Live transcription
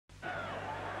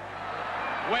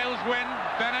Wales win.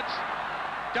 Bennett,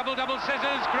 double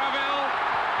scissors. Gravell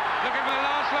looking for the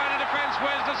last line of defence.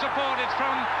 Where's the support? It's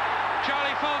from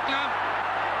Charlie Faulkner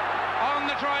on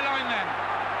the try line then.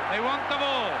 They want the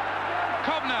ball.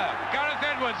 Cobner, Gareth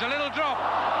Edwards, a little drop.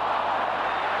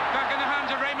 Back in the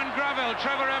hands of Raymond Gravell.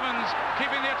 Trevor Evans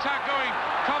keeping the attack going.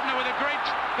 Cobner with a great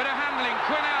bit of handling.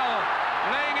 Quinnell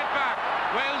laying it back.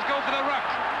 Wales go for the ruck.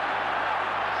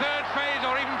 Third phase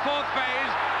or even fourth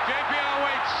phase. JPR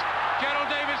waits.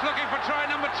 Gerald Davies looking for try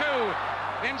number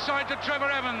 2. Inside to Trevor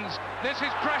Evans. This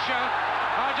is pressure.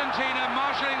 Argentina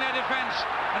marshalling their defence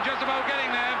and just about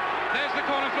getting there. There's the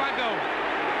corner flag though.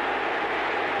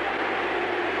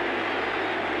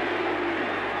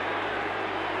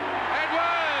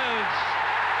 Edwards!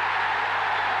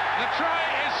 The try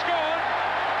is scored.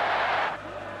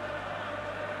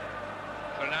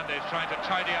 Fernandez trying to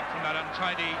tidy up from that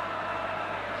untidy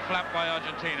flap by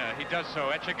Argentina. He does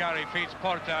so. Etchegaray feeds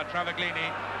Porta. Travaglini.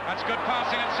 That's good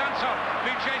passing, and Sanson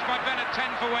being chased by Bennett. 10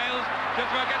 for Wales. Just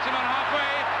about gets him on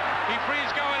halfway. He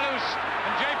frees Gauweloose,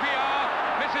 and JPR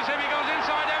misses him. He goes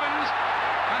inside Evans,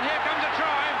 and here comes a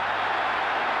try.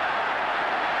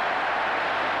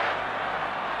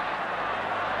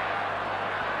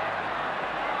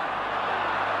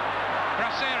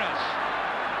 Carracedo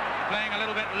playing a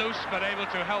little bit loose, but able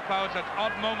to help out at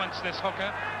odd moments. This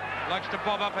hooker likes to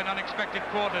bob up in unexpected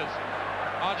quarters.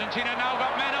 Argentina now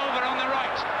got men over on the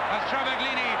right as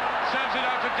Travaglini serves it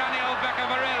out to Beccar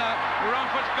Varela, who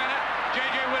wrong-foots Bennett.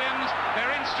 JJ Williams,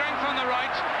 they're in strength on the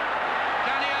right.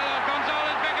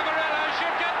 Gonzalo, Beccar Varela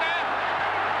should get there.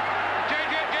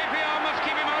 JPR must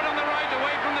keep him out on the right,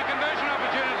 away from the conversion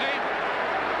opportunity.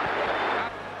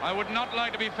 I would not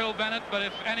like to be Phil Bennett, but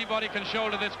if anybody can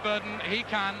shoulder this burden, he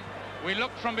can. We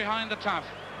look from behind the taff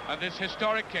at this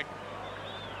historic kick.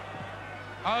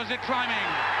 How's it climbing?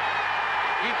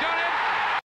 He's done it!